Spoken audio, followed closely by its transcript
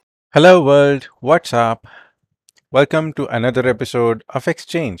Hello, world. What's up? Welcome to another episode of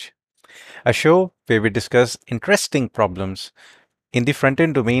Exchange, a show where we discuss interesting problems in the front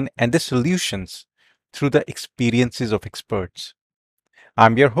end domain and the solutions through the experiences of experts.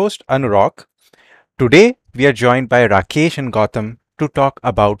 I'm your host, Anurag. Today, we are joined by Rakesh and Gautam to talk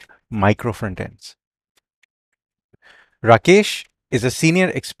about micro frontends. Rakesh is a senior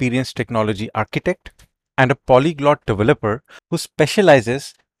experienced technology architect and a polyglot developer who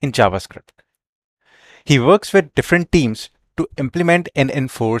specializes in JavaScript. He works with different teams to implement and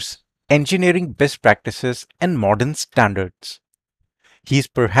enforce engineering best practices and modern standards. He is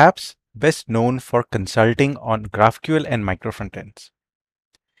perhaps best known for consulting on GraphQL and microfrontends.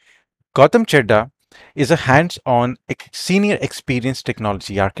 Gautam Chedda is a hands-on senior experienced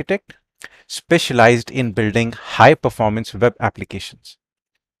technology architect specialized in building high-performance web applications.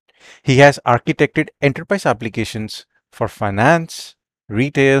 He has architected enterprise applications for finance,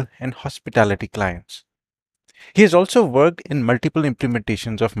 retail, and hospitality clients. He has also worked in multiple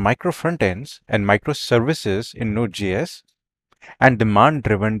implementations of micro frontends and microservices in Node.js and demand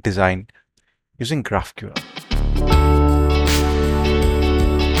driven design using GraphQL.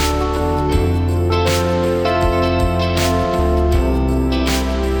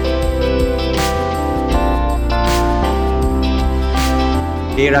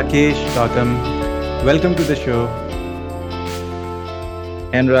 Hey Rakesh, Gautam, welcome to the show.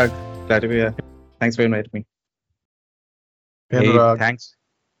 Anurag, glad to be here. Thanks for inviting me. Hey, Anurag.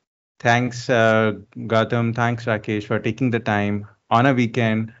 thanks, Gautam, thanks Rakesh for taking the time on a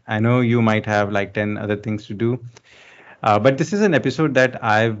weekend. I know you might have like 10 other things to do, but this is an episode that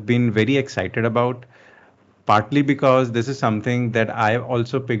I've been very excited about. Partly because this is something that I've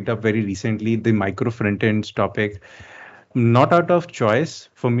also picked up very recently, the micro front ends topic. Not out of choice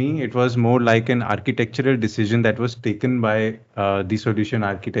for me, it was more like an architectural decision that was taken by the solution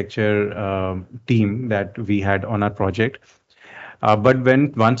architecture team that we had on our project. But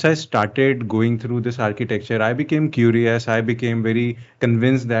when once I started going through this architecture, I became curious. I became very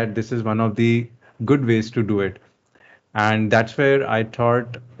convinced that this is one of the good ways to do it. And that's where I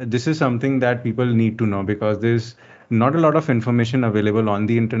thought this is something that people need to know because there's not a lot of information available on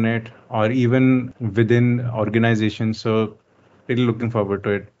the internet or even within organizations. So, really looking forward to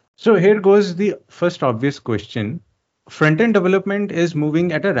it. So, here goes the first obvious question. Front end development is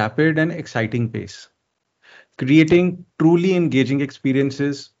moving at a rapid and exciting pace, creating truly engaging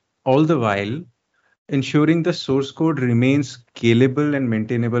experiences, all the while ensuring the source code remains scalable and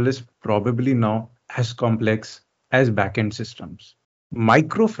maintainable is probably now as complex as backend systems.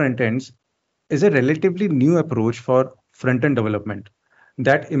 Micro frontends is a relatively new approach for front-end development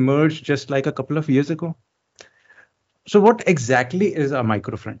that emerged just like a couple of years ago. So, what exactly is a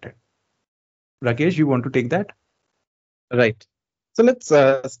micro frontend? Rakesh, you want to take that? Right. So let's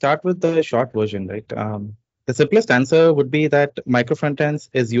start with the short version, right? The simplest answer would be that micro frontends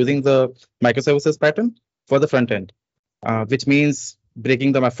is using the microservices pattern for the front end, which means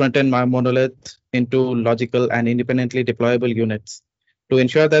breaking the front end monolith into logical and independently deployable units to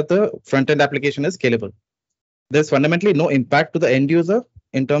ensure that the front end application is scalable. There's fundamentally no impact to the end user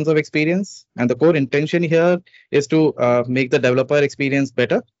in terms of experience, and the core intention here is to make the developer experience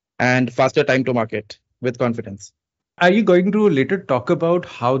better and faster time to market with confidence. Are you going to later talk about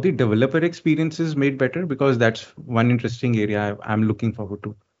how the developer experience is made better? Because that's one interesting area I'm looking forward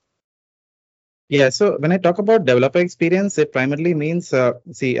to. Yeah, so when I talk about developer experience, it primarily means, when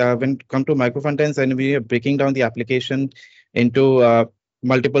it come to micro frontends and we are breaking down the application into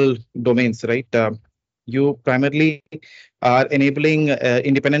multiple domains, right? You primarily are enabling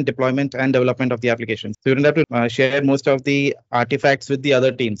independent deployment and development of the application. So you don't have to share most of the artifacts with the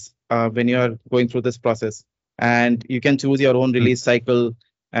other teams when you are going through this process. And you can choose your own release cycle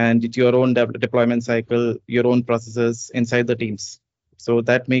and your own deployment cycle, your own processes inside the teams. So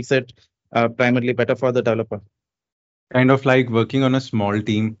that makes it primarily better for the developer. Kind of like working on a small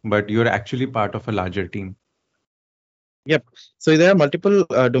team, but you're actually part of a larger team. Yep. So there are multiple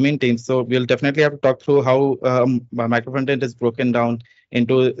domain teams. So we'll definitely have to talk through how micro frontend is broken down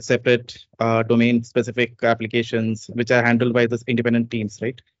into separate domain specific applications, which are handled by this independent teams,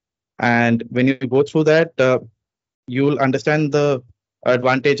 right? And when you go through that, you'll understand the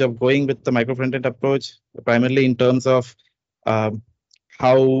advantage of going with the micro frontend approach, primarily in terms of um,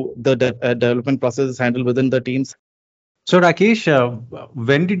 how the development process is handled within the teams. So, Rakesh,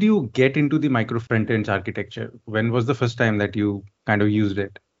 when did you get into the micro front-ends architecture? When was the first time that you kind of used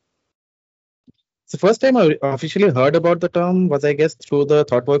it? So first time I officially heard about the term was, I guess, through the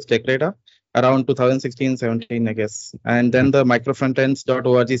ThoughtWorks Tech Radar around 2016-17, I guess. And then the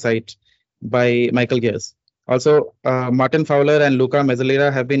microfrontends.org site by Michael Gears. Also, Martin Fowler and Luca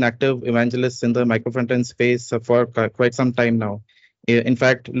Mezzalera have been active evangelists in the micro front-end space for quite some time now. In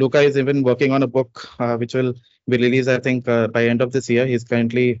fact, Luca is even working on a book which will be released, I think, by end of this year. He's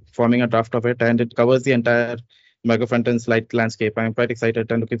currently forming a draft of it, and it covers the entire micro front-end slide landscape. I'm quite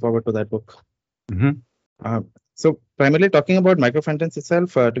excited and looking forward to that book. Mm-hmm. So primarily talking about micro front-ends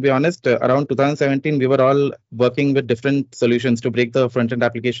itself, to be honest, around 2017, we were all working with different solutions to break the front-end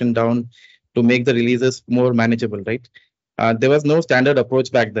application down to make the releases more manageable, right? There was no standard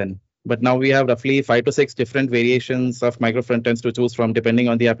approach back then, but now we have roughly 5 to 6 different variations of micro front-ends to choose from depending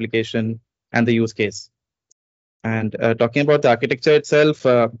on the application and the use case. And talking about the architecture itself,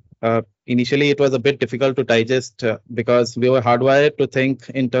 initially it was a bit difficult to digest because we were hardwired to think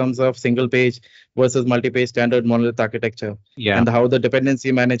in terms of single page versus multi-page standard monolith architecture, and how the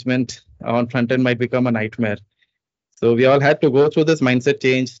dependency management on front end might become a nightmare. So we all had to go through this mindset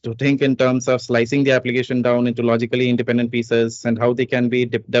change to think in terms of slicing the application down into logically independent pieces and how they can be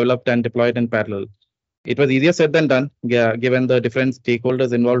developed and deployed in parallel. It was easier said than done, given the different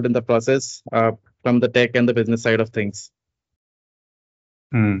stakeholders involved in the process from the tech and the business side of things.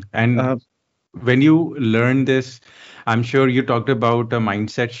 And when you learned this, I'm sure you talked about a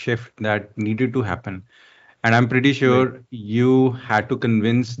mindset shift that needed to happen. And I'm pretty sure you had to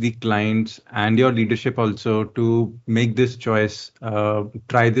convince the clients and your leadership also to make this choice,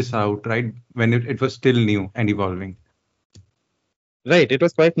 try this out, right? When it was still new and evolving. Right, it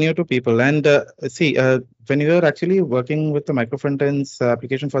was quite new to people. And see, when you were actually working with the micro front-ends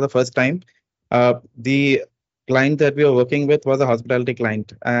application for the first time, the client that we were working with was a hospitality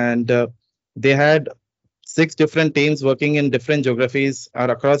client, and they had 6 different teams working in different geographies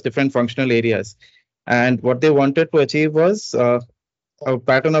or across different functional areas. And what they wanted to achieve was a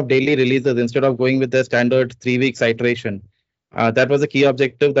pattern of daily releases instead of going with the standard 3 weeks iteration. That was a key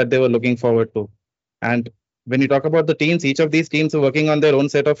objective that they were looking forward to. And when you talk about the teams, each of these teams are working on their own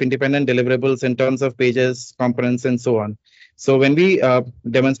set of independent deliverables in terms of pages, components, and so on. So when we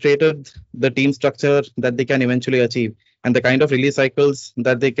demonstrated the team structure that they can eventually achieve and the kind of release cycles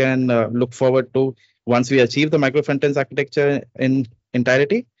that they can look forward to once we achieve the micro front-ends architecture in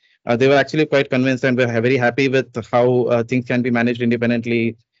entirety, they were actually quite convinced and were very happy with how things can be managed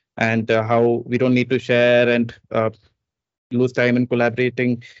independently and how we don't need to share and lose time in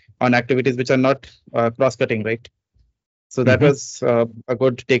collaborating on activities which are not cross-cutting, right? So that was a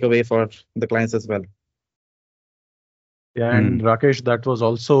good takeaway for the clients as well. Yeah, and Rakesh, that was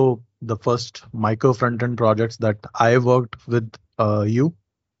also the first micro front-end projects that I worked with you.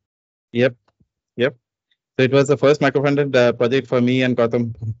 Yep. So it was the first micro front-end project for me and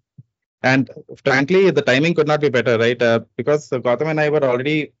Gautam. And frankly, the timing could not be better, right? Because Gautam and I were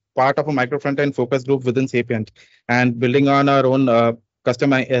already part of a micro front-end focus group within Sapient and building on our own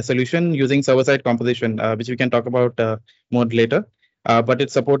custom solution using server-side composition, which we can talk about more later. But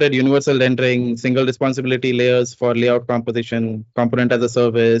it supported universal rendering, single responsibility layers for layout composition, component as a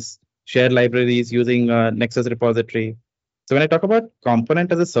service, shared libraries using Nexus repository. So when I talk about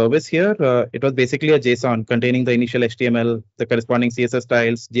component as a service here, it was basically a JSON containing the initial HTML, the corresponding CSS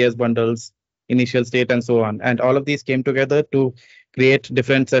styles, JS bundles, initial state, and so on. And all of these came together to create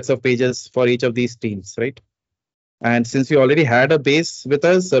different sets of pages for each of these teams, right? And since we already had a base with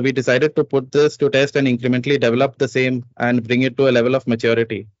us, we decided to put this to test and incrementally develop the same and bring it to a level of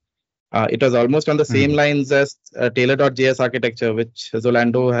maturity. It was almost on the same lines as Tailor.js architecture, which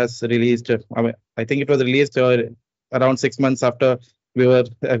Zolando has released. I think it was released around 6 months after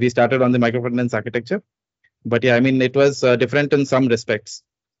we started on the micro front-ends architecture. But yeah, I mean, it was different in some respects.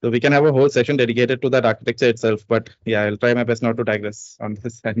 So we can have a whole session dedicated to that architecture itself. But yeah, I'll try my best not to digress on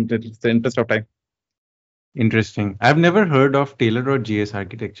this in the interest of time. Interesting. I've never heard of Tailor.js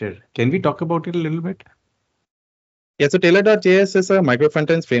architecture. Can we talk about it a little bit? Yeah, so Tailor.js is a micro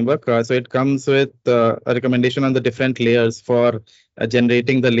front-ends framework. So it comes with a recommendation on the different layers for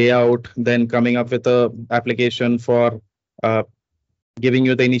generating the layout, then coming up with a application for giving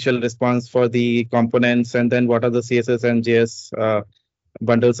you the initial response for the components, and then what are the CSS and JS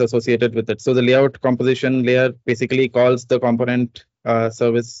bundles associated with it. So the layout composition layer basically calls the component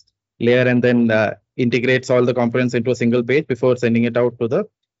service layer and then integrates all the components into a single page before sending it out to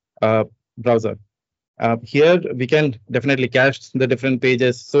the browser. Here we can definitely cache the different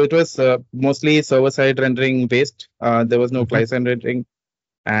pages. So it was mostly server-side rendering based. There was no client-side rendering,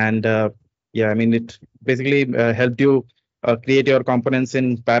 and yeah, I mean, it basically helped you create your components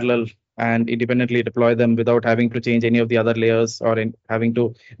in parallel and independently deploy them without having to change any of the other layers or having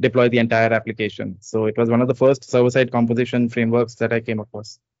to deploy the entire application. So it was one of the first server-side composition frameworks that I came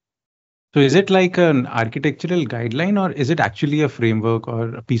across. So is it like an architectural guideline, or is it actually a framework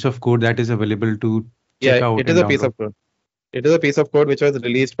or a piece of code that is available to Yeah, check out it is and a piece download? of code. It is a piece of code which was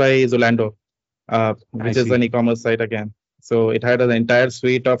released by Zolando, I which is see. an e-commerce site again. So it had an entire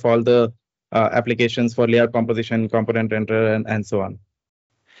suite of all the applications for layer composition, component render, and so on.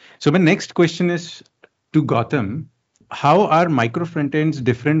 So my next question is to Gautam. How are micro frontends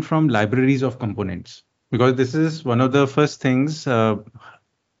different from libraries of components? Because this is one of the first things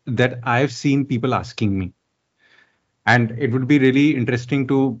that I've seen people asking me. And it would be really interesting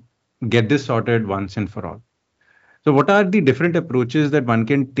to get this sorted once and for all. So what are the different approaches that one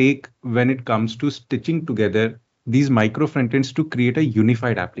can take when it comes to stitching together these micro frontends to create a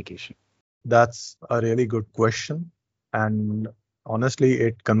unified application? That's a really good question. And honestly,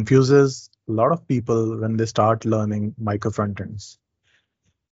 it confuses a lot of people when they start learning micro frontends.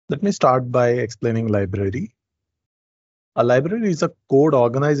 Let me start by explaining library. A library is a code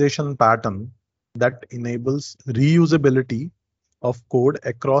organization pattern that enables reusability of code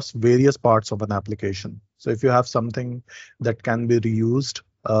across various parts of an application. So if you have something that can be reused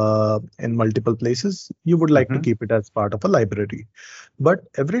in multiple places, you would like to Mhm. keep it as part of a library. But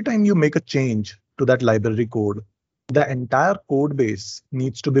every time you make a change to that library code, the entire code base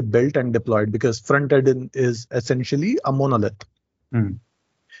needs to be built and deployed because front end is essentially a monolith. Mm.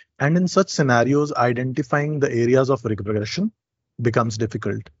 And in such scenarios, identifying the areas of regression becomes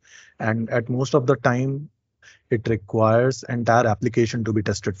difficult. And at most of the time, it requires entire application to be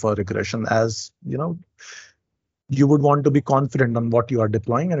tested for regression, as you would want to be confident on what you are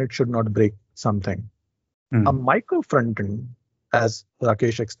deploying and it should not break something. A Mm. micro frontend, as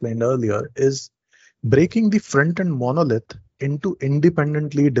Rakesh explained earlier, is breaking the front end monolith into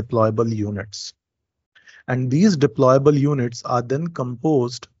independently deployable units. And these deployable units are then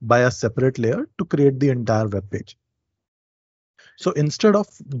composed by a separate layer to create the entire web page. So instead of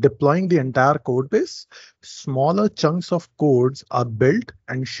deploying the entire code base, smaller chunks of codes are built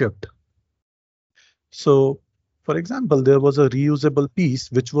and shipped. So for example, there was a reusable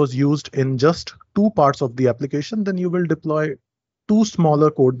piece which was used in just two parts of the application, then you will deploy two smaller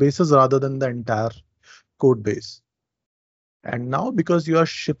code bases rather than the entire code base. And now because you are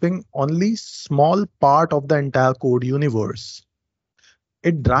shipping only small part of the entire code universe,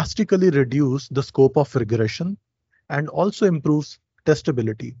 it drastically reduces the scope of regression and also improves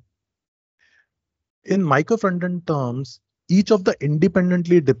testability. In micro frontend terms, each of the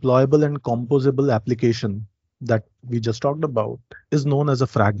independently deployable and composable application that we just talked about is known as a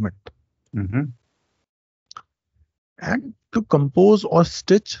fragment. Mhm. And to compose or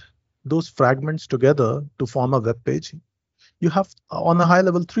stitch those fragments together to form a web page, you have on a high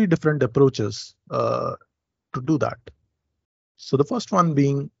level three different approaches to do that. So the first one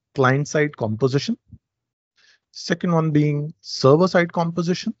being client-side composition, second one being server-side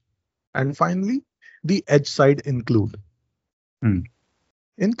composition, and finally the edge-side include. Mm.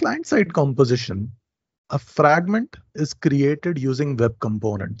 In client-side composition, a fragment is created using web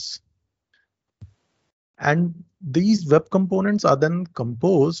components. And these web components are then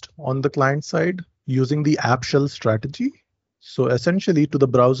composed on the client side using the app shell strategy. So essentially to the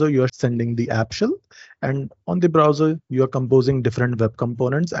browser, you're sending the app shell, and on the browser, you're composing different web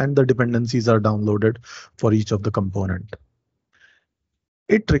components and the dependencies are downloaded for each of the component.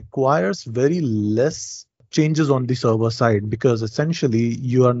 It requires very less changes on the server side because essentially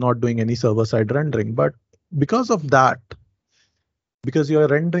you are not doing any server side rendering. But because of that, because you are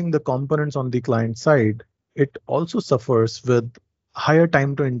rendering the components on the client side, it also suffers with higher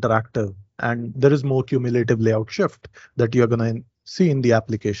time to interactive, and there is more cumulative layout shift that you're going to see in the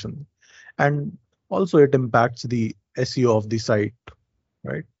application. And also it impacts the SEO of the site,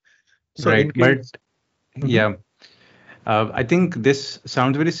 right? So Right. in But case, Mhm. yeah, I think this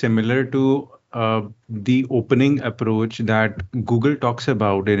sounds very similar to the opening approach that Google talks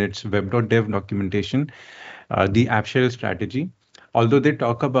about in its web.dev documentation, the app shell strategy. Although they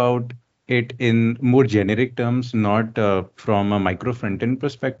talk about it in more generic terms, not from a micro front-end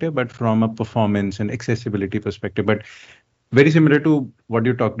perspective, but from a performance and accessibility perspective. But very similar to what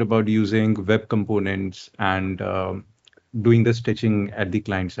you talked about using web components and doing the stitching at the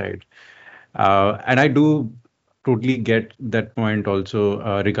client side. And I do totally get that point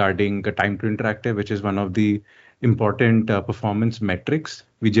also regarding time to interactive, which is one of the important performance metrics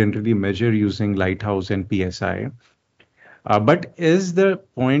we generally measure using Lighthouse and PSI. But is the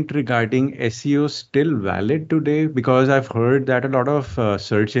point regarding SEO still valid today? Because I've heard that a lot of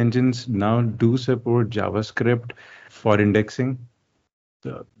search engines now do support JavaScript for indexing.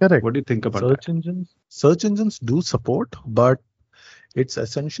 Correct. What do you think about that? Search engines do support, but it's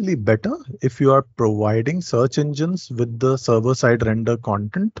essentially better if you are providing search engines with the server side render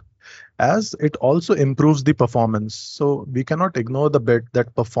content as it also improves the performance. So we cannot ignore the bit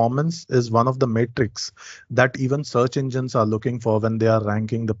that performance is one of the metrics that even search engines are looking for when they are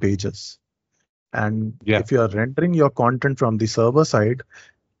ranking the pages. And Yeah. if you are rendering your content from the server side,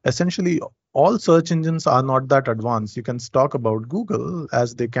 essentially all search engines are not that advanced. You can talk about Google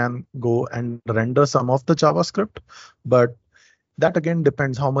as they can go and render some of the JavaScript, but that again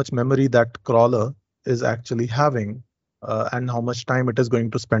depends how much memory that crawler is actually having and how much time it is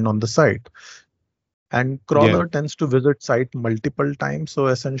going to spend on the site. And Yeah. crawler tends to visit site multiple times. So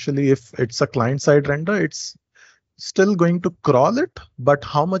essentially, if it's a client side render, it's still going to crawl it, but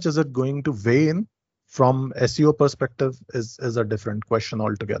how much is it going to weigh in from SEO perspective is a different question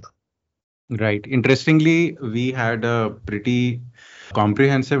altogether. Right. Interestingly, we had a pretty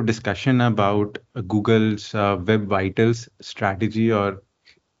comprehensive discussion about Google's Web Vitals strategy, or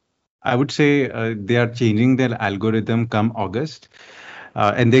I would say they are changing their algorithm come August,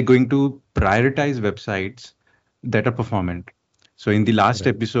 and they're going to prioritize websites that are performant. So in the last Right.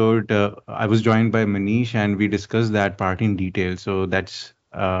 episode, I was joined by Manish, and we discussed that part in detail. So that's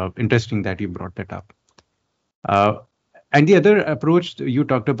interesting that you brought that up. Uh, and the other approach you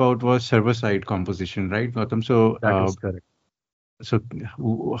talked about was server-side composition, right, Gautam? So, That is correct.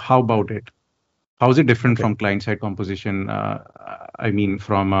 how about it? How is it different Okay, from client-side composition? I mean,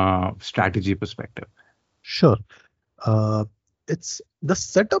 from a strategy perspective. sure. Uh, it's the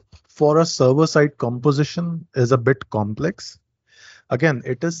setup for a server-side composition is a bit complex. Again,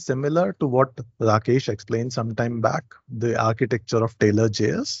 it is similar to what Rakesh explained some time back, the architecture of Tailor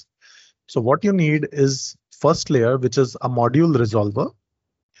JS. So what you need is first layer, which is a module resolver.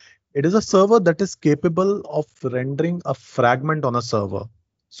 It is a server that is capable of rendering a fragment on a server.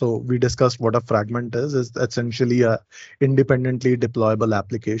 So we discussed what a fragment is essentially a independently deployable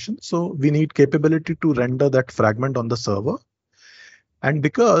application. So we need capability to render that fragment on the server. And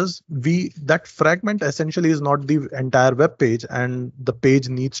because that fragment essentially is not the entire web page and the page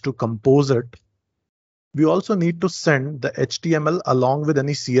needs to compose it, we also need to send the HTML along with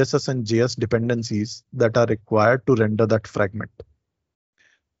any CSS and JS dependencies that are required to render that fragment.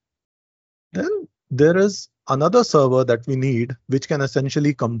 Then there is another server that we need, which can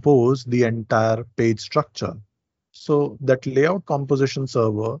essentially compose the entire page structure. So that layout composition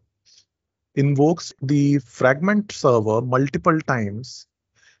server invokes the fragment server multiple times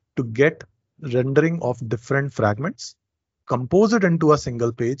to get rendering of different fragments, compose it into a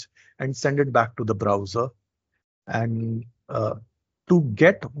single page, and send it back to the browser. And to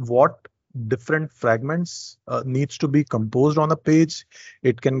get what different fragments needs to be composed on a page,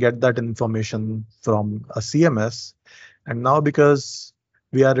 it can get that information from a CMS. And now because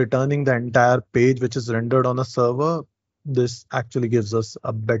we are returning the entire page which is rendered on a server, this actually gives us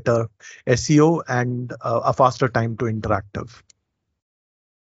a better SEO and a faster time to interactive.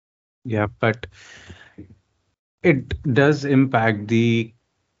 Yeah, but it does impact the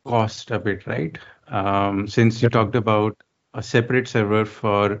cost a bit, right? Since you talked Definitely. about a separate server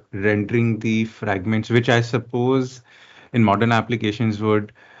for rendering the fragments, which I suppose in modern applications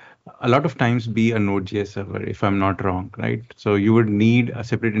would a lot of times be a Node.js server, if I'm not wrong, right? So you would need a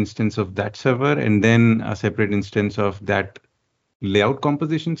separate instance of that server and then a separate instance of that layout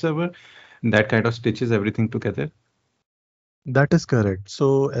composition server. That kind of stitches everything together. That is correct.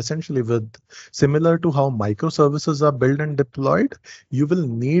 So essentially, with similar to how microservices are built and deployed, you will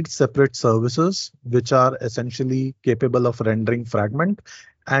need separate services which are essentially capable of rendering fragment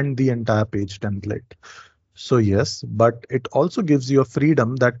and the entire page template. So yes, but it also gives you a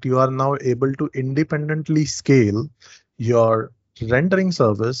freedom that you are now able to independently scale your rendering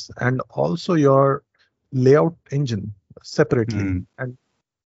service and also your layout engine separately. Hmm.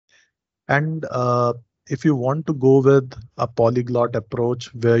 And if you want to go with a polyglot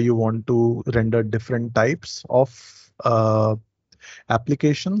approach where you want to render different types of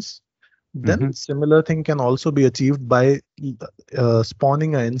applications, then Mhm. similar thing can also be achieved by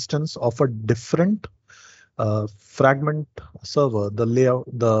spawning an instance of a different fragment server, the layout,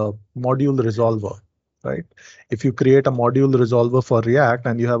 the module resolver, right? If you create a module resolver for React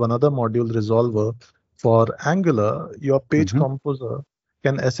and you have another module resolver for Angular, your page Mhm. composer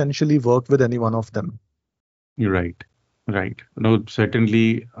can essentially work with any one of them. You're right. Right. No,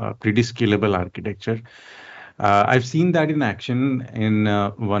 certainly pretty scalable architecture. I've seen that in action in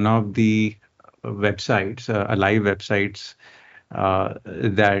one of the websites, live websites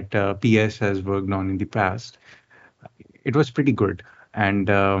that PS has worked on in the past. It was pretty good. And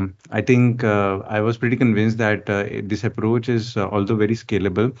I think I was pretty convinced that this approach is also very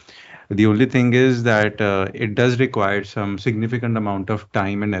scalable. The only thing is that it does require some significant amount of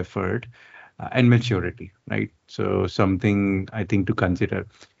time and effort and maturity, right? So something I think to consider.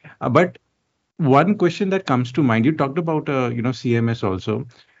 But one question that comes to mind, you talked about CMS also.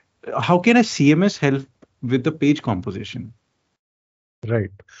 How can a CMS help with the page composition?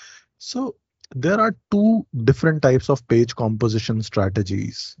 Right. So there are two different types of page composition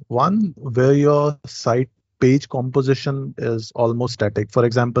strategies. One where your site page composition is almost static. For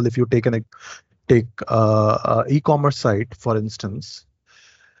example, if you take e-commerce site, for instance,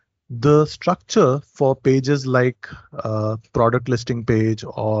 the structure for pages like product listing page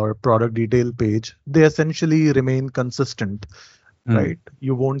or product detail page, they essentially remain consistent, Hmm. right?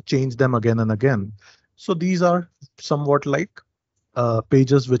 You won't change them again and again. So these are somewhat like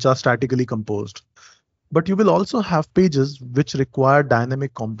pages which are statically composed. But you will also have pages which require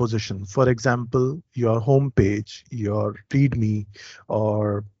dynamic composition. For example, your home page, your README,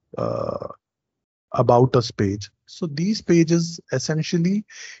 or uh, about us page. So these pages essentially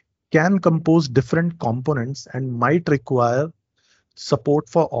can compose different components and might require support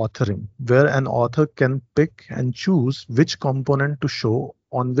for authoring, where an author can pick and choose which component to show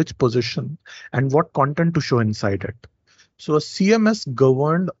on which position and what content to show inside it. So a CMS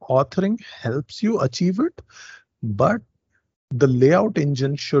governed authoring helps you achieve it, but the layout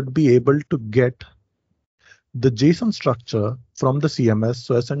engine should be able to get the JSON structure from the CMS.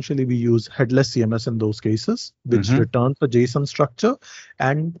 So essentially, we use headless CMS in those cases, which Mm-hmm. returns the JSON structure,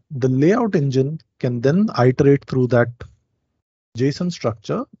 and the layout engine can then iterate through that JSON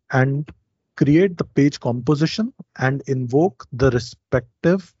structure and create the page composition and invoke the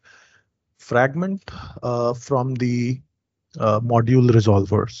respective fragment from the module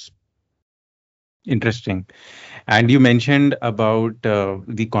resolvers. Interesting. And you mentioned about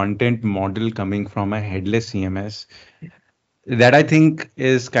the content model coming from a headless CMS. That I think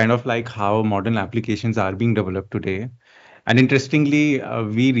is kind of like how modern applications are being developed today. And interestingly,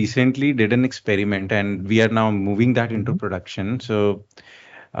 we recently did an experiment and we are now moving that into Mhm. production. So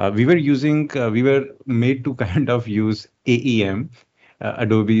we were made to kind of use AEM,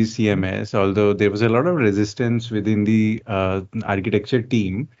 Adobe CMS, although there was a lot of resistance within the architecture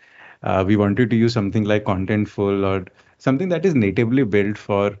team. We wanted to use something like Contentful or something that is natively built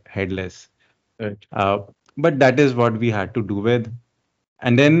for headless. Right. Uh, but that is what we had to do with.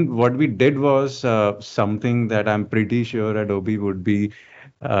 And then what we did was something that I'm pretty sure Adobe would be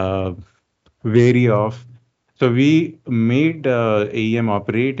uh, wary of. So we made AEM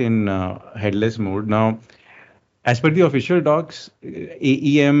operate in headless mode. Now, as per the official docs,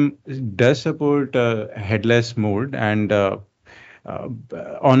 AEM does support headless mode and uh,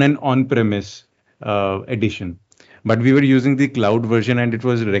 on an on-premise edition. But we were using the cloud version and it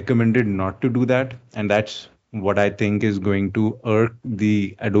was recommended not to do that. And that's what I think is going to irk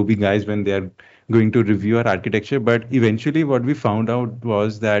the Adobe guys when they are going to review our architecture. But eventually, what we found out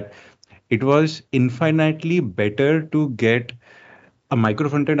was that it was infinitely better to get a micro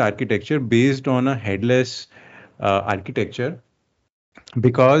front-end architecture based on a headless architecture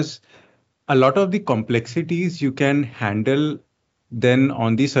because a lot of the complexities you can handle then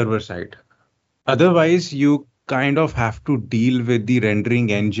on the server side. Otherwise, you kind of have to deal with the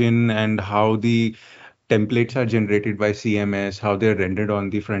rendering engine and how the templates are generated by CMS, how they're rendered on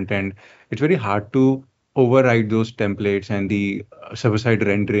the front end. It's very hard to override those templates and the server-side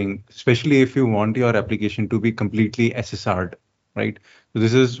rendering, especially if you want your application to be completely SSR'd, right? So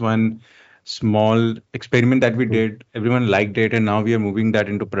this is one small experiment that we True. did. Everyone liked it, and now we are moving that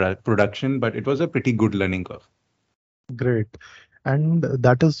into production. But it was a pretty good learning curve. Great. And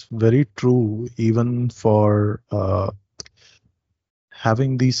that is very true even for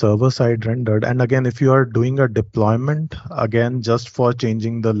having the server side rendered. And again, if you are doing a deployment, again, just for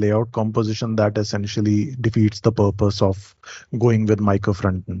changing the layout composition, that essentially defeats the purpose of going with micro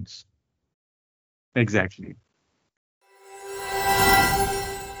frontends. Exactly.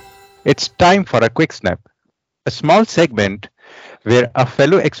 It's time for a quick snap, a small segment where a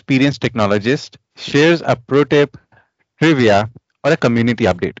fellow experienced technologist shares a pro tip, trivia, or a community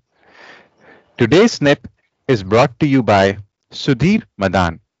update. Today's snip is brought to you by Sudhir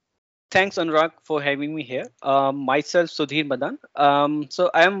Madan. Thanks, Anurag, for having me here. Myself, Sudhir Madan. So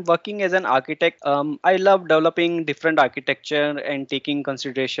I am working as an architect. I love developing different architecture and taking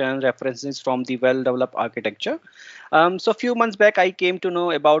consideration references from the well-developed architecture. So a few months back, I came to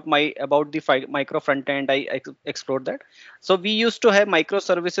know about the micro front end. I explored that. So we used to have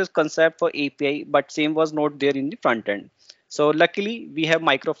microservices concept for API, but same was not there in the front end. So luckily, we have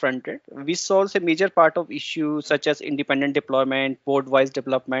micro frontend, which solves a major part of issues such as independent deployment, board-wise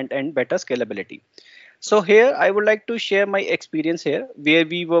development, and better scalability. So here, I would like to share my experience here, where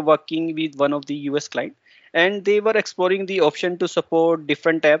we were working with one of the US client, and they were exploring the option to support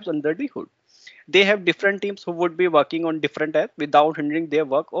different tabs under the hood. they have different teams who would be working on different apps without hindering their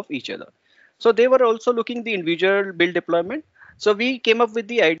work of each other. So they were also looking the individual build deployment. So we came up with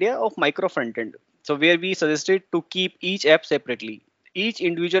the idea of micro frontend. So where we suggested to keep each app separately. Each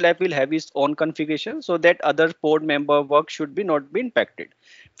individual app will have its own configuration so that other pod member work should be not be impacted.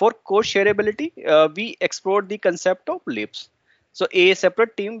 For code shareability, we explored the concept of libs. So a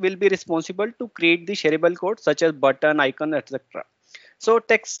separate team will be responsible to create the shareable code such as button, icon, etc. So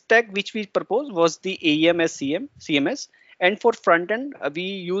tech stack which we proposed was the AEM as CMS, and for front end we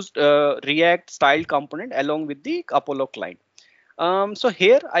used React style component along with the Apollo client. So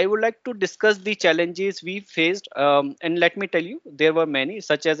here I would like to discuss the challenges we faced, and let me tell you, there were many,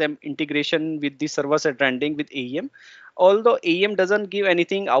 such as integration with the server-side rendering with AEM. Although AEM doesn't give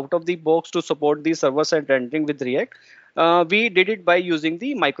anything out of the box to support the server-side rendering with React, we did it by using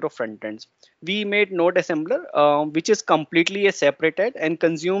the micro frontends. We made Node Assembler, which is completely a separated and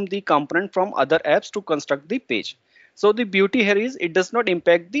consume the component from other apps to construct the page. So the beauty here is it does not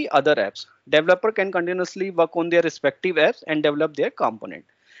impact the other apps. Developer can continuously work on their respective apps and develop their component.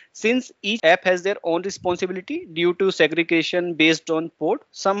 Since each app has their own responsibility due to segregation based on port,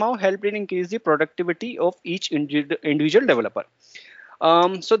 somehow helped in increase the productivity of each individual developer.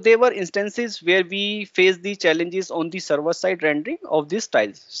 So there were instances where we faced the challenges on the server side rendering of these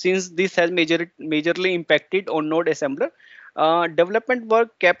styles. Since this has majorly impacted on Node Assembler, development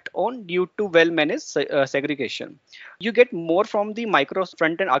work kept on due to well-managed segregation. You get more from the micro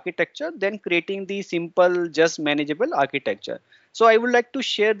front-end architecture than creating the simple, just manageable architecture. So I would like to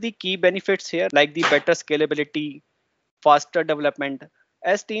share the key benefits here, like the better scalability, faster development.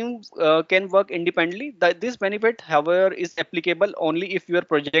 As teams can work independently, this benefit, however, is applicable only if your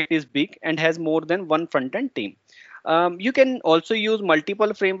project is big and has more than one front-end team. You can also use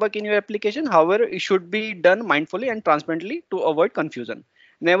multiple framework in your application. However, it should be done mindfully and transparently to avoid confusion.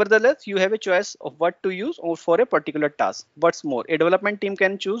 Nevertheless, you have a choice of what to use or for a particular task. What's more, a development team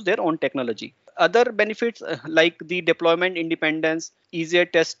can choose their own technology. Other benefits like the deployment independence, easier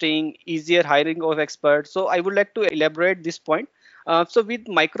testing, easier hiring of experts. So I would like to elaborate this point. So with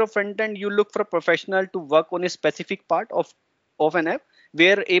micro frontend, you look for a professional to work on a specific part of an app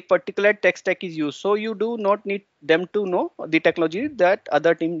where a particular tech stack is used. So you do not need them to know the technology that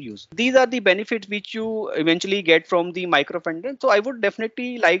other team use. These are the benefits which you eventually get from the micro frontend. So I would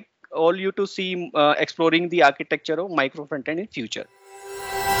definitely like all you to see exploring the architecture of micro frontend in future.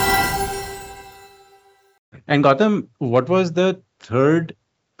 And Gautam, what was the third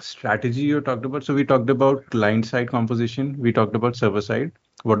strategy you talked about? So we talked about client side composition, we talked about server side.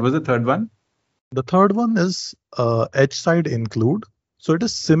 What was the third one? The third one is edge side include. So it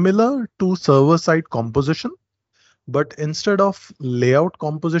is similar to server side composition, but instead of layout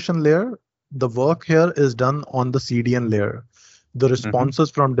composition layer, the work here is done on the CDN layer. The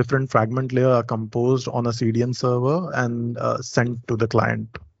responses from different fragment layer are composed on a CDN server and sent to the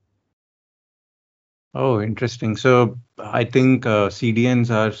client. Oh, interesting. So I think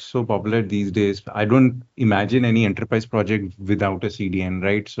CDNs are so popular these days. I don't imagine any enterprise project without a CDN,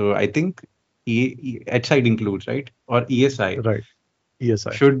 right? So I think edge side includes, right? Or ESI. Right.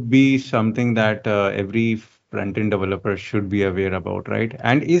 ESI should be something that every front-end developer should be aware about, right?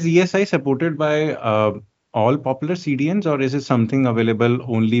 And is ESI supported by all popular CDNs, or is it something available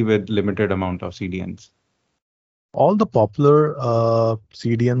only with limited amount of CDNs? All the popular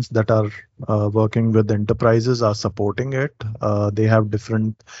CDNs that are working with enterprises are supporting it. They have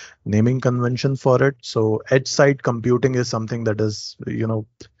different naming conventions for it. So edge side computing is something that is,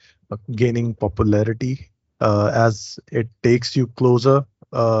 gaining popularity as it takes you closer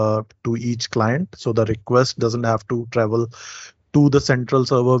to each client. So the request doesn't have to travel to the central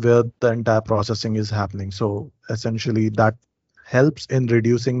server where the entire processing is happening. So essentially that helps in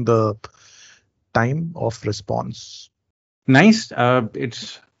reducing the time of response. Nice.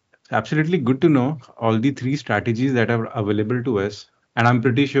 It's absolutely good to know all the three strategies that are available to us. And I'm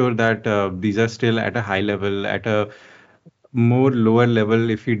pretty sure that these are still at a high level, at a more lower level.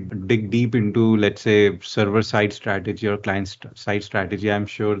 If you dig deep into, let's say, server side strategy or client side strategy, I'm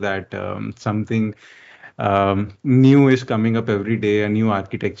sure that something new is coming up every day. A new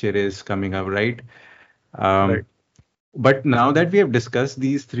architecture is coming up, right? Right. But now that we have discussed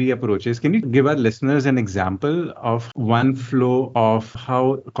these three approaches, can you give our listeners an example of one flow of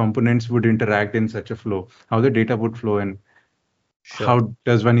how components would interact in such a flow, how the data would flow, and how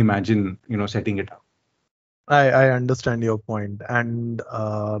does one imagine, setting it up? I understand your point, and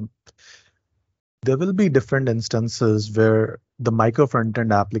there will be different instances where the micro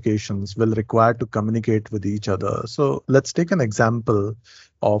front-end applications will require to communicate with each other. So let's take an example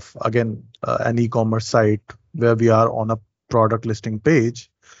of, again, an e-commerce site where we are on a product listing page.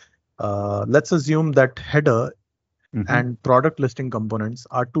 let's assume that header Mhm. and product listing components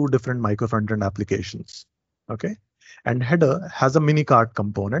are two different micro front-end applications. Okay. And header has a mini cart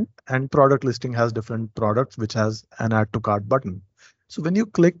component and product listing has different products, which has an add to cart button. So when you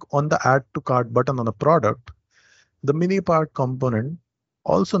click on the add to cart button on a product, the mini part component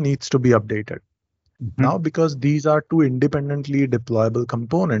also needs to be updated. Mhm. Now, because these are two independently deployable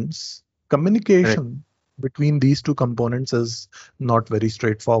components, Correct. communication between these two components is not very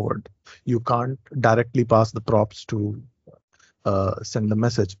straightforward. You can't directly pass the props to send the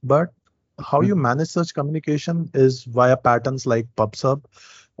message. But how you Mhm. manage such communication is via patterns like PubSub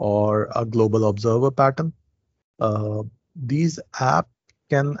or a global observer pattern. Uh, these apps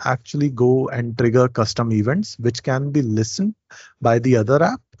can actually go and trigger custom events, which can be listened by the other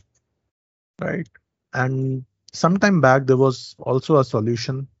app, right? And sometime back, there was also a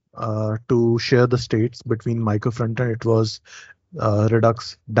solution to share the states between micro frontend. It was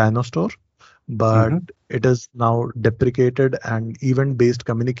Redux Dynostore, but Mhm. it is now deprecated, and event-based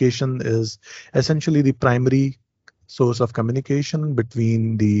communication is essentially the primary source of communication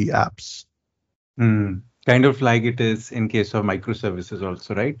between the apps. Kind of like it is in case of microservices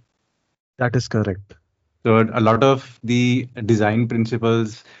also, right? That is correct. So a lot of the design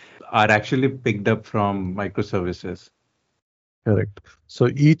principles are actually picked up from microservices. Correct. So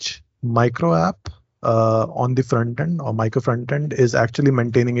each micro app on the front end or micro front end is actually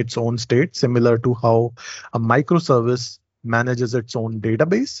maintaining its own state, similar to how a microservice manages its own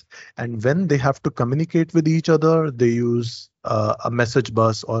database. And when they have to communicate with each other, they use a message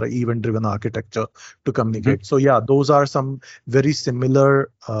bus or an event-driven architecture to Mhm. communicate. So yeah, those are some very similar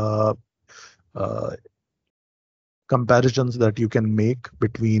uh, comparisons that you can make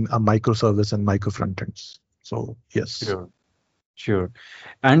between a microservice and micro frontends. So yes. Sure. Sure.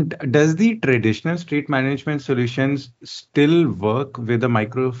 And does the traditional state management solutions still work with a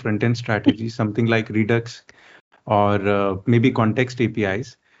micro front-end strategy, something like Redux or maybe context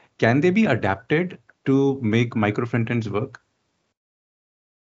APIs? Can they be adapted to make micro front-ends work?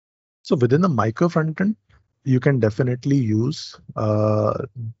 So within the micro frontend, you can definitely use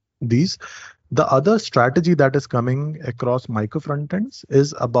these. The other strategy that is coming across micro frontends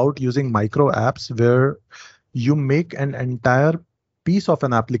is about using micro apps where you make an entire piece of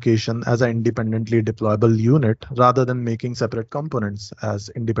an application as an independently deployable unit rather than making separate components as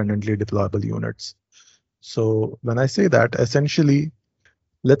independently deployable units. So when I say that, essentially,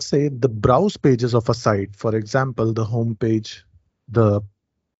 let's say the browse pages of a site, for example, the home page, the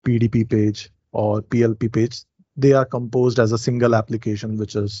PDP page or PLP page, they are composed as a single application,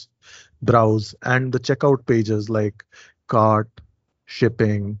 which is browse, and the checkout pages like cart,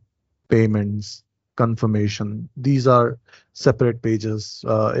 shipping, payments, confirmation. These are separate pages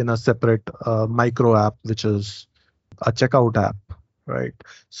in a separate micro app, which is a checkout app, right?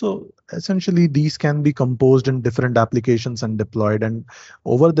 So essentially, these can be composed in different applications and deployed. And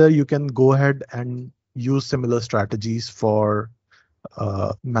over there, you can go ahead and use similar strategies for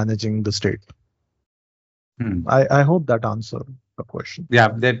managing the state. Hmm. I hope that answered the question. Yeah,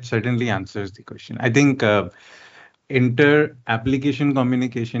 that certainly answers the question. I think inter-application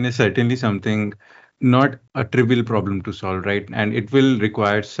communication is certainly something not a trivial problem to solve, right? And it will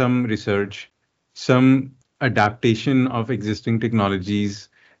require some research, some adaptation of existing technologies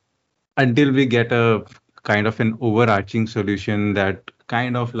until we get a kind of an overarching solution that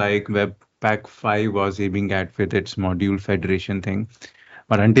kind of like Webpack 5 was aiming at with its module federation thing.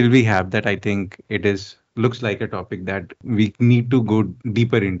 But until we have that, I think it is looks like a topic that we need to go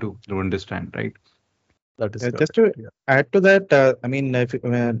deeper into to understand, right? That is Just correct. to Yeah. add to that, I mean, if,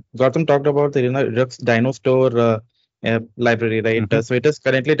 Gautam talked about the Redux Dynostore library, right? Mhm. So it is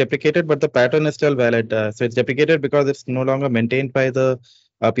currently deprecated, but the pattern is still valid. So it's deprecated because it's no longer maintained by the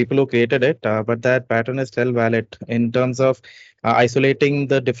people who created it, but that pattern is still valid in terms of isolating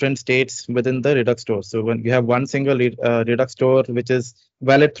the different states within the Redux store. So when you have one single Redux store, which is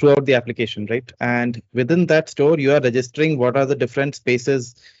valid throughout the application, right? And within that store, you are registering what are the different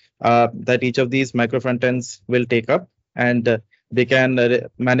spaces that each of these micro frontends will take up, and they can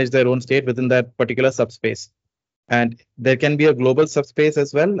manage their own state within that particular subspace. And there can be a global subspace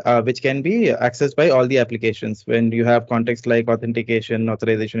as well, which can be accessed by all the applications when you have context like authentication,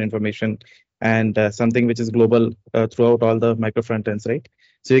 authorization information, and something which is global throughout all the micro frontends, right?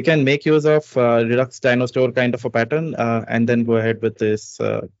 So you can make use of Redux Dynostore kind of a pattern, and then go ahead with this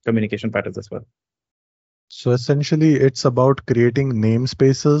communication patterns as well. So essentially, it's about creating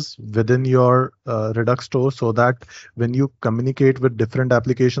namespaces within your Redux store so that when you communicate with different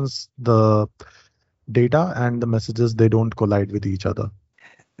applications, the data and the messages, they don't collide with each other.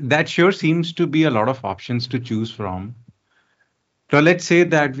 That sure seems to be a lot of options to choose from. So let's say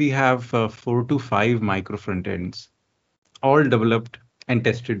that we have 4 to 5 micro front ends, all developed and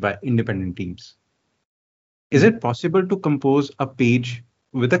tested by independent teams. Is Mhm. it possible to compose a page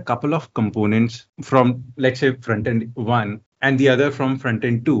with a couple of components from, let's say, front end 1 and the other from front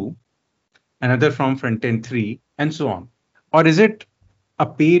end 2, another from front end 3, and so on? Or is it a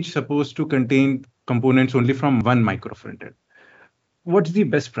page supposed to contain components only from one micro front end? What's the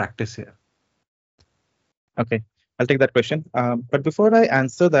best practice here? Okay, I'll take that question. But before I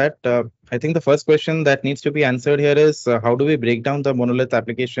answer that, I think the first question that needs to be answered here is how do we break down the monolith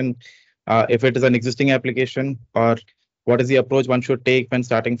application if it is an existing application, or what is the approach one should take when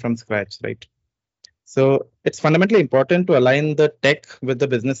starting from scratch, right? So it's fundamentally important to align the tech with the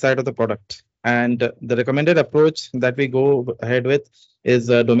business side of the product. And the recommended approach that we go ahead with is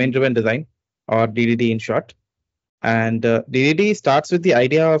domain-driven design, or DDD in short. And DDD starts with the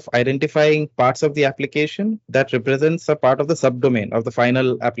idea of identifying parts of the application that represents a part of the subdomain of the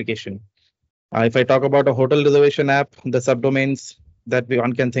final application. If I talk about a hotel reservation app, the subdomains that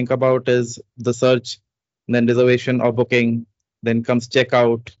one can think about is the search, then reservation or booking, then comes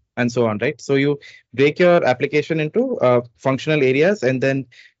checkout, and so on, right? So you break your application into functional areas and then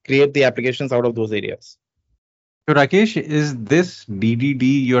create the applications out of those areas. So Rakesh, is this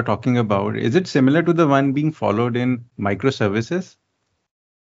DDD you're talking about, is it similar to the one being followed in microservices?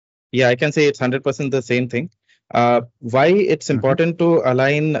 Yeah, I can say it's 100% the same thing. Why it's Mhm. important to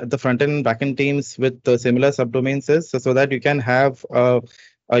align the front end and back end teams with the similar subdomains is so that you can have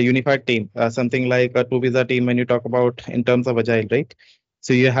a unified team, something like a two-visa team when you talk about in terms of agile, right?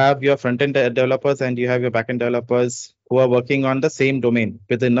 So you have your front end developers and you have your back end developers who are working on the same domain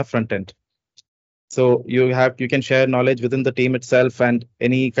within the front end. So you can share knowledge within the team itself, and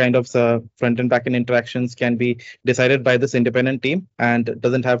any kind of front and back end interactions can be decided by this independent team and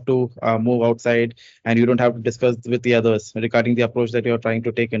doesn't have to move outside, and you don't have to discuss with the others regarding the approach that you're trying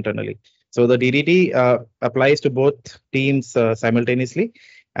to take internally. So the DDT applies to both teams simultaneously,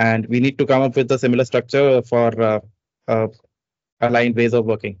 and we need to come up with a similar structure for uh, aligned ways of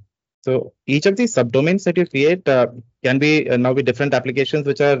working. So each of these subdomains that you create can be now be different applications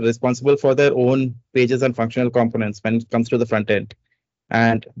which are responsible for their own pages and functional components when it comes to the front end.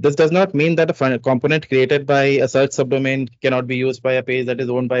 And this does not mean that a front component created by a search subdomain cannot be used by a page that is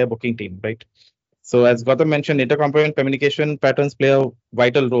owned by a booking team, right? So as Gautam mentioned, intercomponent communication patterns play a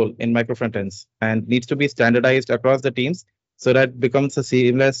vital role in micro frontends and needs to be standardized across the teams so that becomes a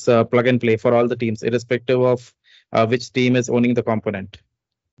seamless plug and play for all the teams, irrespective of which team is owning the component.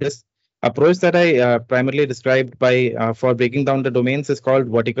 This approach that I primarily described by for breaking down the domains is called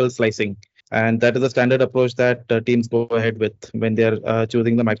vertical slicing, and that is a standard approach that teams go ahead with when they are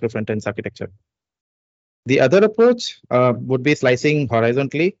choosing the micro frontends architecture. The other approach would be slicing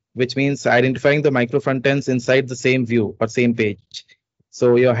horizontally, which means identifying the micro frontends inside the same view or same page.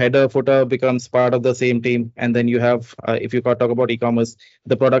 So your header footer becomes part of the same team, and then you have, if you talk about e-commerce,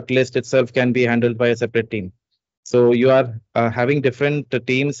 the product list itself can be handled by a separate team. So you are having different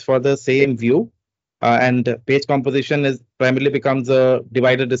teams for the same view, and page composition is primarily becomes a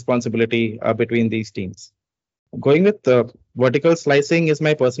divided responsibility between these teams. Going with vertical slicing is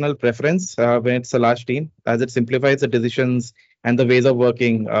my personal preference when it's a large team, as it simplifies the decisions and the ways of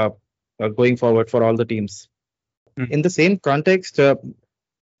working going forward for all the teams. Mm. In the same context,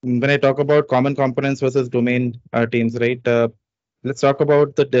 when I talk about common components versus domain teams, right? Let's talk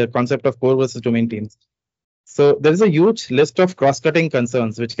about the concept of core versus domain teams. So there is a huge list of cross-cutting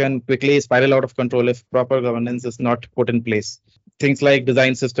concerns which can quickly spiral out of control if proper governance is not put in place. Things like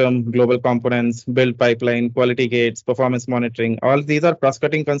design system, global components, build pipeline, quality gates, performance monitoring, all these are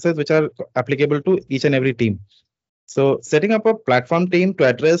cross-cutting concerns which are applicable to each and every team. So setting up a platform team to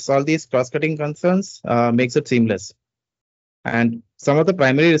address all these cross-cutting concerns makes it seamless. And some of the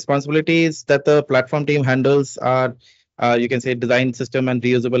primary responsibilities that the platform team handles are, you can say, design system and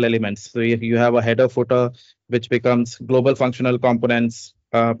reusable elements. So you have a header footer, which becomes global functional components,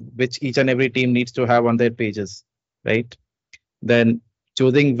 which each and every team needs to have on their pages, right? Then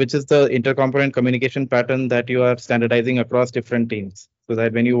choosing which is the intercomponent communication pattern that you are standardizing across different teams, so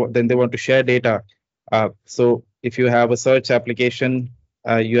that when you then they want to share data. So if you have a search application,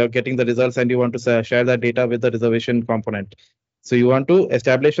 you are getting the results and you want to share that data with the reservation component. So you want to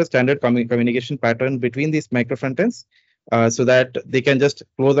establish a standard communication pattern between these micro frontends so that they can just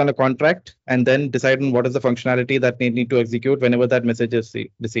close on a contract and then decide on what is the functionality that they need to execute whenever that message is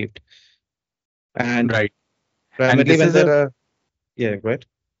received. And Right. And primarily this when is a there are, yeah, go ahead.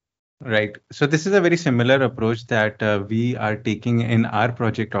 right. So this is a very similar approach that we are taking in our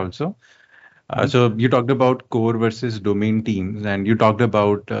project also. So you talked about core versus domain teams, and you talked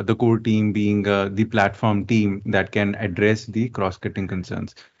about the core team being the platform team that can address the cross-cutting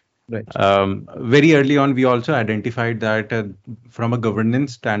concerns. Right. Very early on, we also identified that from a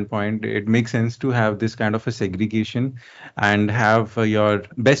governance standpoint, it makes sense to have this kind of a segregation and have your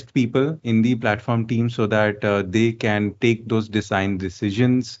best people in the platform team so that they can take those design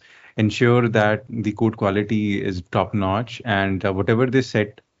decisions, ensure that the code quality is top notch, and whatever they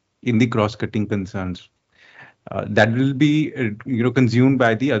set in the cross-cutting concerns, that will be consumed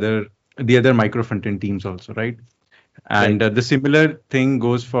by the other micro front-end teams also, right? And Right. the similar thing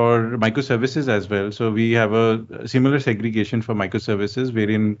goes for microservices as well. So we have a similar segregation for microservices,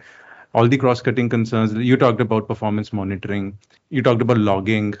 wherein all the cross-cutting concerns, you talked about performance monitoring, you talked about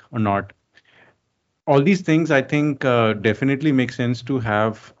logging or not. All these things, I think, definitely make sense to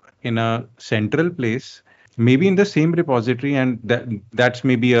have in a central place, maybe in the same repository, and that's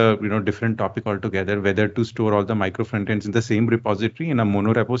maybe a different topic altogether, whether to store all the micro frontends in the same repository in a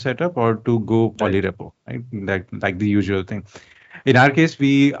monorepo setup or to go Right. polyrepo, right? Like the usual thing. In our case,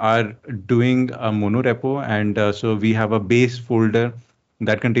 we are doing a monorepo, and so we have a base folder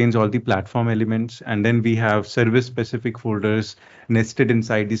that contains all the platform elements, and then we have service-specific folders nested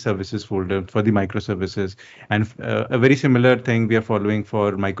inside the services folder for the microservices. And a very similar thing we are following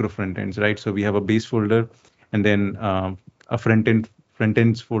for micro frontends, right? So we have a base folder, and then a front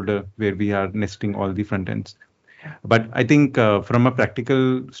ends folder where we are nesting all the front ends. But I think from a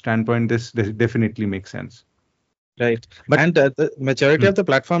practical standpoint, this definitely makes sense. Right. But And the maturity hmm, of the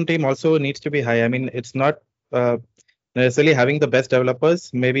platform team also needs to be high. I mean, it's not uh, necessarily having the best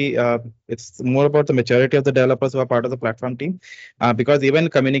developers. Maybe it's more about the maturity of the developers who are part of the platform team. Because even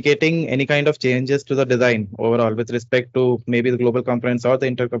communicating any kind of changes to the design overall with respect to maybe the global components or the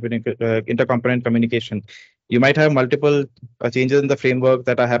intercomponent communication, you might have multiple changes in the framework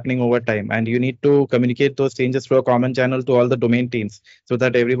that are happening over time. And you need to communicate those changes through a common channel to all the domain teams so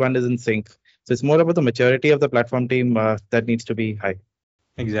that everyone is in sync. So it's more about the maturity of the platform team that needs to be high.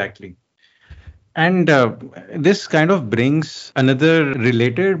 exactly. And this kind of brings another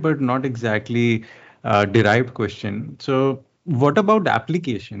related but not exactly derived question. So, what about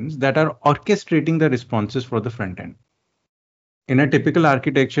applications that are orchestrating the responses for the front end? In a typical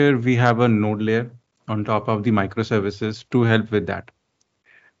architecture, we have a node layer on top of the microservices to help with that.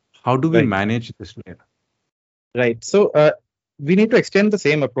 How do we Right. manage this layer? Right. So we need to extend the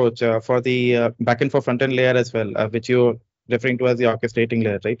same approach for the backend for front end layer as well, which you're referring to as the orchestrating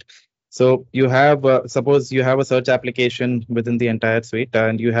layer, right? So you have, suppose you have a search application within the entire suite,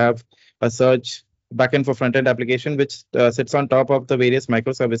 and you have a search backend for front end application, which sits on top of the various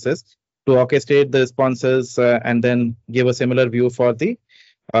microservices to orchestrate the responses and then give a similar view for the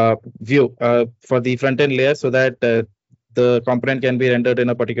view for the front end layer so that the component can be rendered in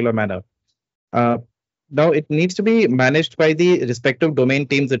a particular manner. Uh, Now it needs to be managed by the respective domain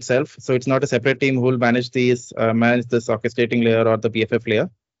teams itself. So it's not a separate team who will manage manage this orchestrating layer or the BFF layer.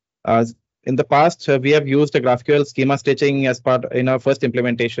 Uh, in the past, we have used a GraphQL schema stitching as part in our first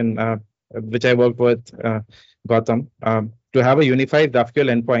implementation, which I worked with Gautam, to have a unified GraphQL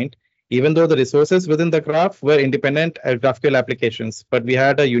endpoint. Even though the resources within the graph were independent GraphQL applications, but we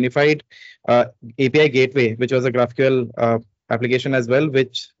had a unified API gateway, which was a GraphQL application as well,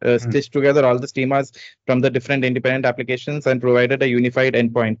 which stitched together all the schemas from the different independent applications and provided a unified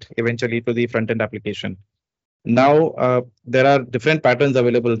endpoint eventually to the front end application. Now there are different patterns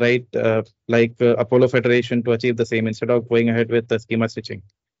available, right? Like Apollo Federation to achieve the same instead of going ahead with the schema stitching.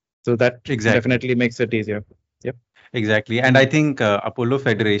 So that Exactly. definitely makes it easier. Yep. Exactly. And I think Apollo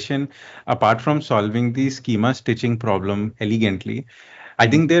Federation, apart from solving the schema stitching problem elegantly, I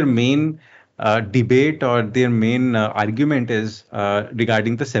Mhm. think their main debate or their main argument is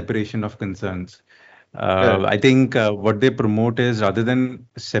regarding the separation of concerns. Correct. I think what they promote is rather than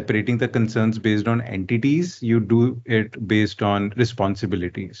separating the concerns based on entities, you do it based on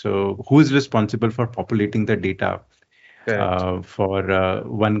responsibility. So, who is responsible for populating the data Correct. for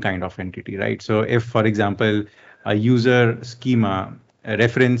one kind of entity, right? So, if, for example, a user schema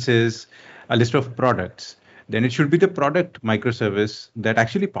references a list of products, then it should be the product microservice that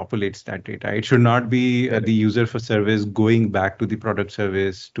actually populates that data. It should not be the Correct. user for service going back to the product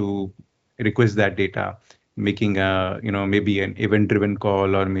service to request that data, making a maybe an event-driven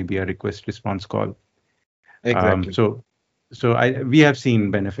call or maybe a request response call. Um, Exactly. so we have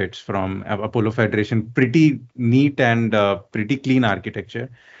seen benefits from Apollo Federation, pretty neat and pretty clean architecture,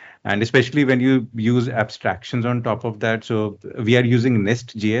 and especially when you use abstractions on top of that. So we are using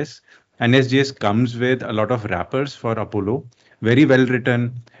Nest.js, and Nest.js comes with a lot of wrappers for Apollo, very well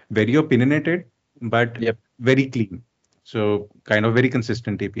written, very opinionated, but Yep. very clean. So kind of very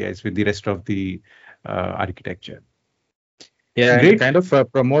consistent APIs with the rest of the architecture. Yeah, and Great. kind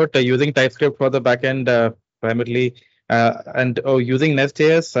of promote using TypeScript for the backend primarily. Using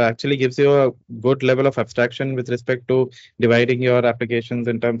Nest.js actually gives you a good level of abstraction with respect to dividing your applications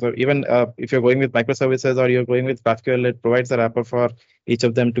in terms of even if you're going with microservices or you're going with GraphQL, it provides a wrapper for each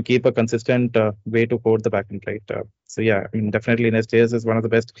of them to keep a consistent way to code the backend, right? So yeah, I mean, definitely Nest.js is one of the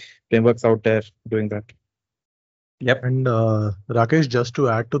best frameworks out there doing that. Yep. And Rakesh, just to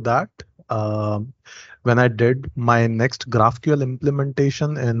add to that, when I did my next GraphQL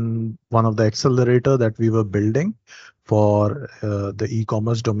implementation in one of the accelerator that we were building for the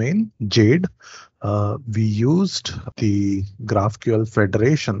e-commerce domain, Jade, we used the GraphQL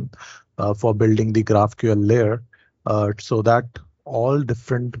Federation for building the GraphQL layer so that all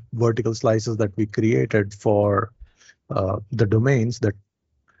different vertical slices that we created for the domains, that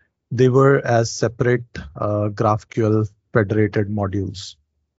they were as separate GraphQL federated modules.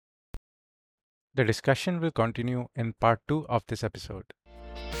 The discussion will continue in part 2 of this episode.